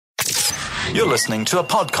You're listening to a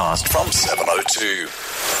podcast from 702.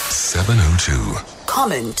 702.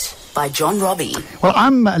 Comment by John Robbie. Well,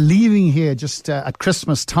 I'm leaving here just at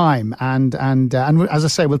Christmas time, and as I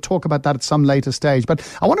say, we'll talk about that at some later stage.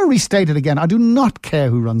 But I want to restate it again. I do not care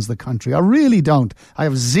who runs the country. I really don't. I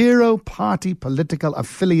have zero party political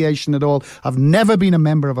affiliation at all. I've never been a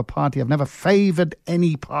member of a party. I've never favoured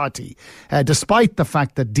any party, despite the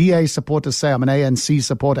fact that DA supporters say I'm an ANC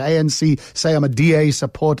supporter, ANC say I'm a DA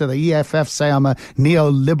supporter, the EFF say I'm a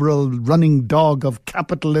neoliberal running dog of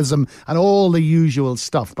capitalism and all the usual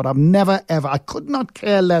stuff. But I've never, ever, I could not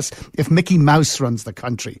care less if Mickey Mouse runs the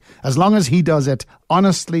country. As long as he does it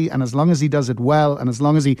honestly, and as long as he does it well, and as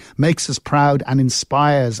long as he makes us proud and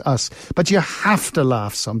inspires us. But you have to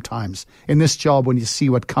laugh sometimes in this job when you see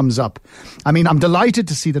what comes up. I mean, I'm delighted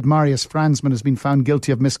to see that Marius Fransman has been found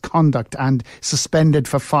guilty of misconduct and suspended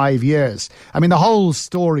for 5 years. I mean, the whole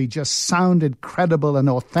story just sounded credible and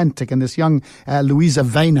authentic. And this young Louisa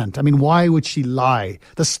Vainant, I mean, why would she lie?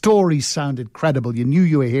 The story sounded credible. You knew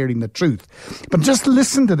you were hearing the truth. But just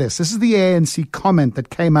listen to this. This is the ANC comment that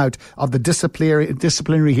came out of the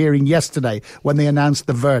disciplinary hearing yesterday when they announced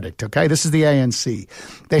the verdict, okay? This is the ANC.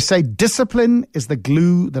 They say discipline is the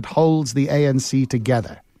glue that holds the ANC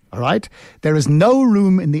together, all right? There is no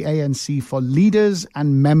room in the ANC for leaders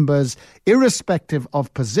and members, irrespective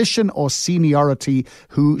of position or seniority,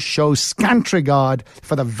 who show scant regard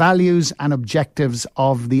for the values and objectives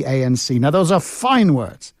of the ANC. Now, those are fine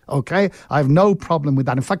words, okay? I have no problem with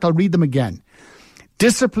that. In fact, I'll read them again.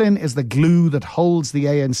 Discipline is the glue that holds the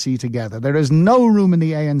ANC together. There is no room in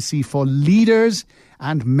the ANC for leaders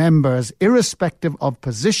and members, irrespective of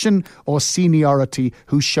position or seniority,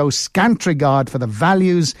 who show scant regard for the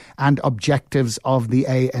values and objectives of the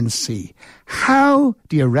ANC. How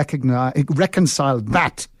do you reconcile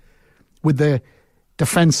that with the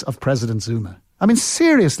defense of President Zuma? I mean,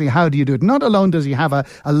 seriously, how do you do it? Not alone does he have a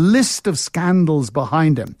list of scandals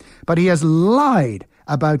behind him, but he has lied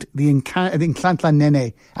about the Nkandla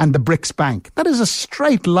Nene and the BRICS Bank. That is a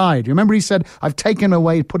straight lie. Do you remember he said, I've taken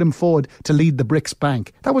away, put him forward to lead the BRICS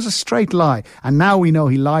Bank? That was a straight lie. And now we know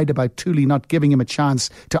he lied about Thuli not giving him a chance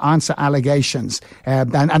to answer allegations.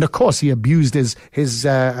 And of course, he abused his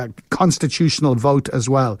constitutional vote as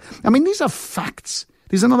well. I mean, these are facts.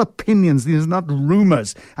 These are not opinions. These are not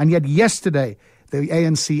rumours. And yet yesterday, the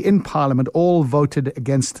ANC in Parliament all voted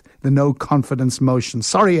against the no confidence motion.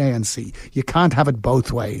 Sorry, ANC, you can't have it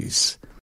both ways.